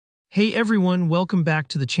Hey everyone, welcome back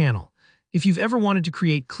to the channel. If you've ever wanted to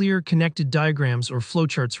create clear, connected diagrams or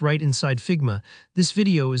flowcharts right inside Figma, this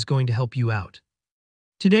video is going to help you out.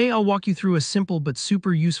 Today I'll walk you through a simple but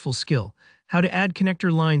super useful skill, how to add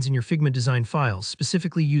connector lines in your Figma design files,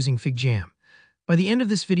 specifically using FigJam. By the end of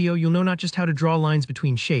this video, you'll know not just how to draw lines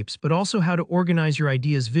between shapes, but also how to organize your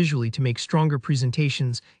ideas visually to make stronger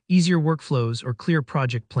presentations, easier workflows, or clear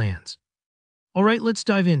project plans. Alright, let's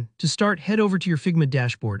dive in. To start, head over to your Figma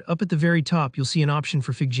dashboard. Up at the very top, you'll see an option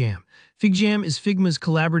for FigJam. FigJam is Figma's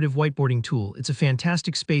collaborative whiteboarding tool. It's a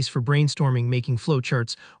fantastic space for brainstorming, making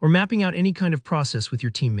flowcharts, or mapping out any kind of process with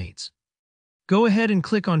your teammates. Go ahead and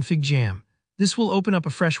click on FigJam. This will open up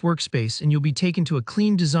a fresh workspace and you'll be taken to a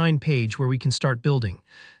clean design page where we can start building.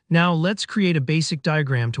 Now, let's create a basic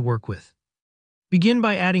diagram to work with. Begin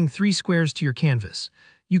by adding 3 squares to your canvas.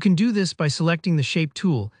 You can do this by selecting the Shape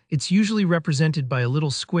tool. It's usually represented by a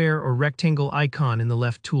little square or rectangle icon in the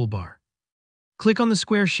left toolbar. Click on the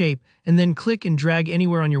square shape and then click and drag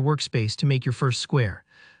anywhere on your workspace to make your first square.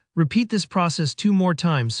 Repeat this process 2 more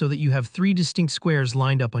times so that you have 3 distinct squares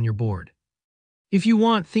lined up on your board. If you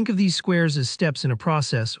want, think of these squares as steps in a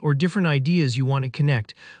process or different ideas you want to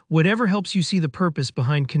connect, whatever helps you see the purpose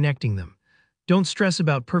behind connecting them. Don't stress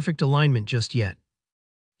about perfect alignment just yet.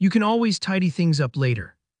 You can always tidy things up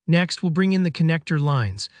later. Next, we'll bring in the connector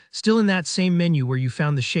lines. Still in that same menu where you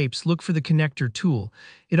found the shapes, look for the connector tool.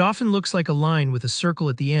 It often looks like a line with a circle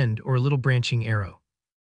at the end or a little branching arrow.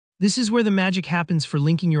 This is where the magic happens for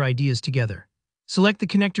linking your ideas together. Select the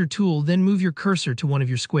connector tool, then move your cursor to one of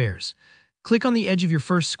your squares. Click on the edge of your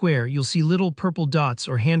first square. You'll see little purple dots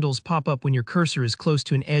or handles pop up when your cursor is close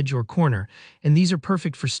to an edge or corner, and these are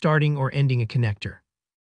perfect for starting or ending a connector.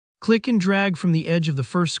 Click and drag from the edge of the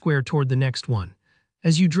first square toward the next one.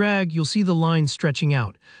 As you drag, you'll see the line stretching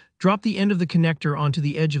out. Drop the end of the connector onto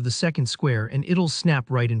the edge of the second square and it'll snap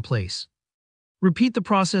right in place. Repeat the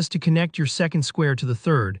process to connect your second square to the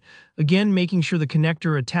third, again making sure the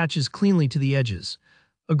connector attaches cleanly to the edges.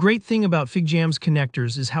 A great thing about FigJam's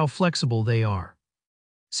connectors is how flexible they are.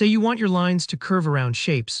 Say you want your lines to curve around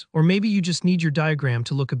shapes, or maybe you just need your diagram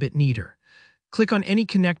to look a bit neater. Click on any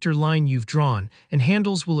connector line you've drawn, and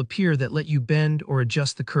handles will appear that let you bend or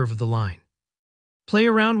adjust the curve of the line. Play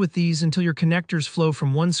around with these until your connectors flow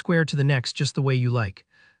from one square to the next just the way you like.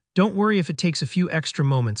 Don't worry if it takes a few extra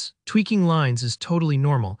moments. Tweaking lines is totally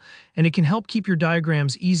normal, and it can help keep your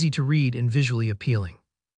diagrams easy to read and visually appealing.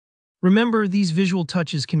 Remember, these visual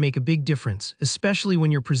touches can make a big difference, especially when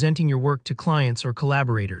you're presenting your work to clients or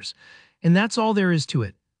collaborators. And that's all there is to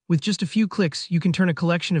it. With just a few clicks, you can turn a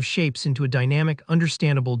collection of shapes into a dynamic,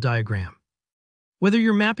 understandable diagram. Whether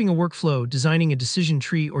you're mapping a workflow, designing a decision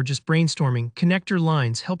tree, or just brainstorming, connector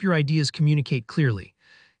lines help your ideas communicate clearly.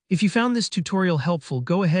 If you found this tutorial helpful,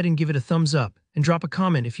 go ahead and give it a thumbs up and drop a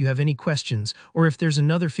comment if you have any questions or if there's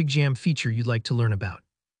another FigJam feature you'd like to learn about.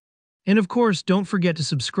 And of course, don't forget to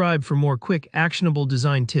subscribe for more quick, actionable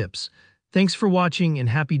design tips. Thanks for watching and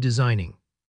happy designing.